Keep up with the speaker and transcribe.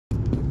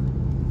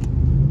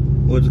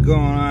What's going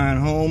on,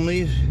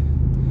 homies?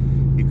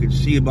 You can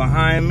see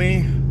behind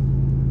me,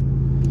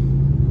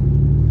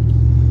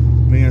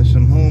 me and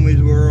some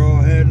homies, we're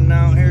all heading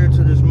out here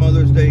to this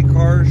Mother's Day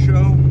car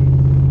show.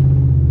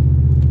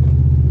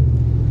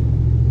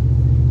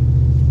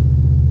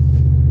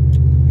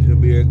 Should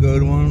be a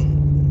good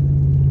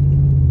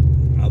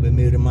one. I'll be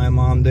meeting my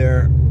mom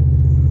there,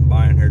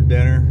 buying her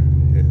dinner.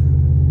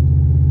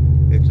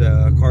 It's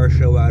a car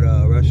show at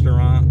a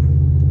restaurant.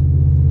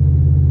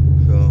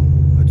 So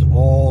it's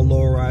all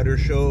lowrider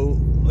show.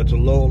 It's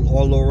all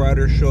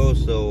lowrider show,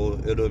 so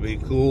it'll be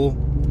cool.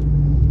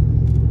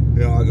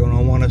 You know, I'm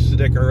gonna want to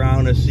stick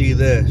around to see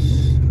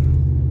this.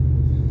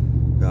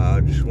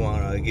 I just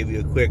want to give you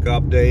a quick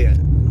update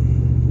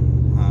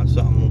on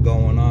something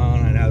going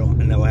on, and I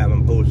know I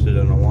haven't posted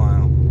in a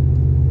while.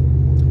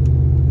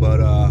 But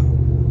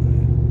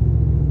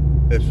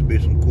this will be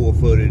some cool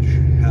footage.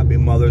 Happy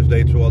Mother's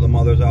Day to all the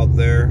mothers out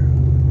there,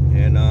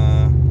 and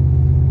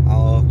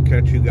I'll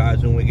catch you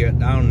guys when we get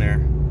down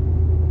there.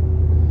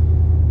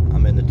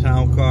 I'm in the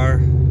town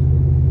car.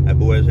 That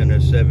boy's in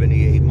his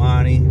 78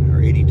 Monty,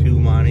 or 82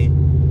 Monty.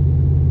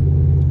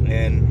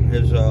 And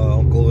his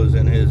uncle is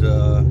in his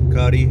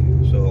Cuddy.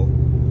 So,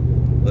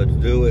 let's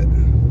do it.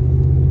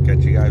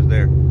 Catch you guys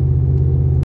there.